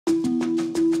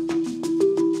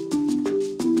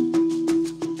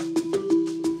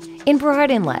In Burrard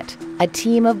Inlet, a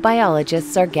team of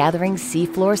biologists are gathering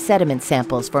seafloor sediment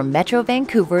samples for Metro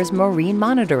Vancouver's marine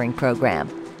monitoring program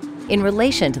in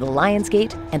relation to the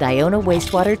Lionsgate and Iona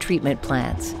wastewater treatment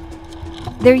plants.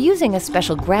 They're using a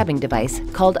special grabbing device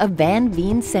called a Van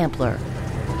Veen sampler.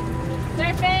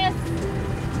 Surface!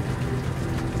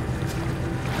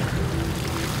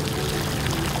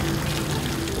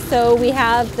 So we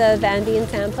have the Van Veen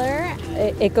sampler.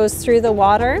 It goes through the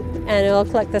water and it will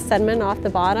collect the sediment off the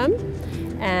bottom,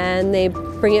 and they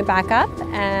bring it back up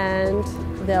and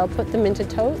they'll put them into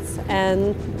totes,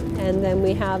 and then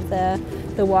we have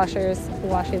the washers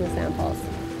washing the samples.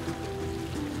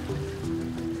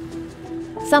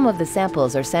 Some of the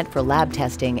samples are sent for lab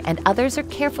testing and others are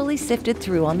carefully sifted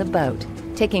through on the boat,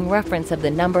 taking reference of the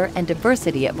number and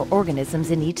diversity of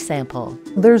organisms in each sample.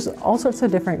 There's all sorts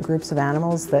of different groups of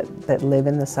animals that live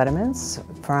in the sediments,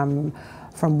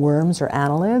 from worms or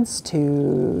annelids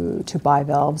to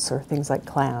bivalves or things like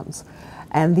clams.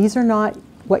 And these are not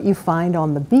what you find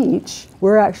on the beach.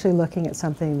 We're actually looking at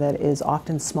something that is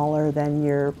often smaller than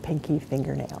your pinky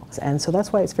fingernails. And so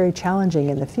that's why it's very challenging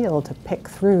in the field to pick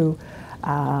through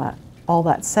all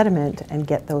that sediment and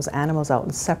get those animals out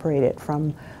and separate it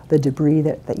from the debris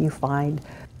that you find.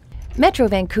 Metro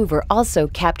Vancouver also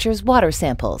captures water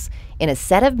samples in a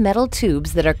set of metal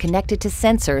tubes that are connected to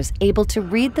sensors able to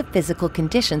read the physical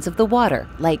conditions of the water,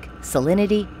 like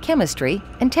salinity, chemistry,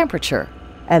 and temperature.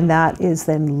 And that is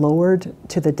then lowered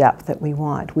to the depth that we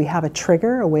want. We have a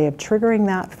trigger, a way of triggering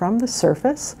that from the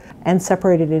surface and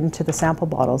separate it into the sample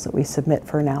bottles that we submit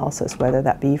for analysis, whether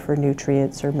that be for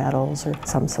nutrients or metals or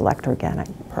some select organic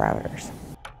parameters.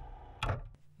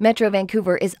 Metro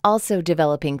Vancouver is also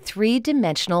developing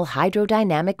three-dimensional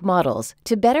hydrodynamic models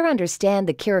to better understand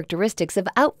the characteristics of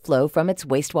outflow from its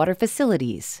wastewater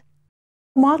facilities.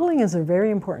 Modeling is a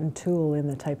very important tool in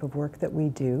the type of work that we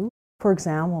do. For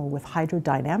example, with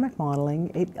hydrodynamic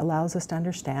modeling, it allows us to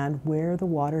understand where the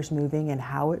water's moving and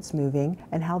how it's moving,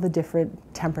 and how the different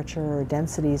temperature or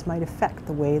densities might affect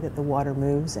the way that the water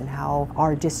moves and how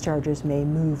our discharges may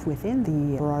move within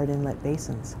the Burrard Inlet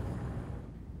basins.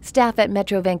 Staff at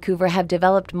Metro Vancouver have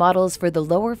developed models for the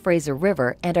lower Fraser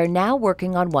River and are now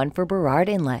working on one for Burrard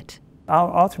Inlet.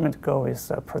 Our ultimate goal is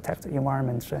to protect the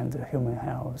environment and human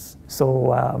health.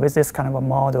 So with this kind of a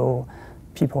model,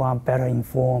 people are better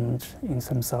informed in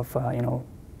terms of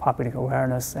public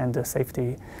awareness and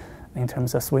safety in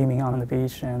terms of swimming on the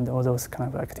beach and all those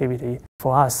kind of activity.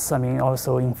 For us,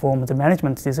 also inform the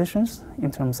management decisions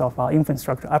in terms of our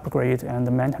infrastructure upgrade and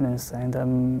the maintenance and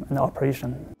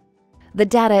operation. The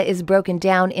data is broken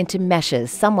down into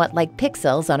meshes, somewhat like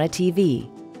pixels on a TV.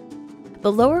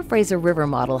 The Lower Fraser River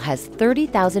model has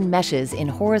 30,000 meshes in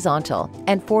horizontal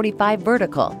and 45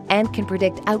 vertical and can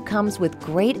predict outcomes with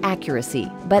great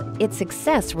accuracy, but its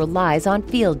success relies on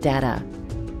field data.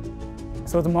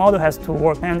 So the model has to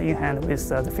work hand in hand with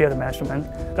the field measurement.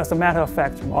 As a matter of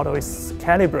fact, the model is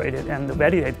calibrated and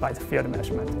validated by the field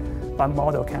measurement, but the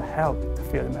model can help the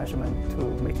field measurement to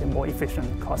make it more efficient,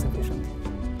 cost efficient.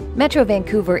 Metro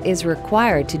Vancouver is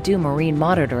required to do marine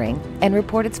monitoring and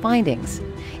report its findings.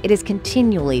 It is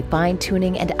continually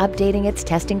fine-tuning and updating its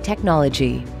testing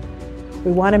technology.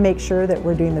 We want to make sure that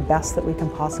we're doing the best that we can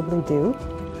possibly do.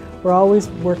 We're always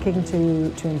working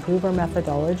to improve our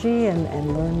methodology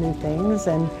and learn new things,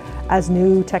 and as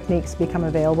new techniques become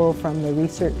available from the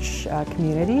research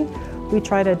community, we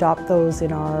try to adopt those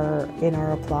in our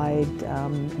applied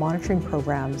monitoring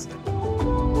programs.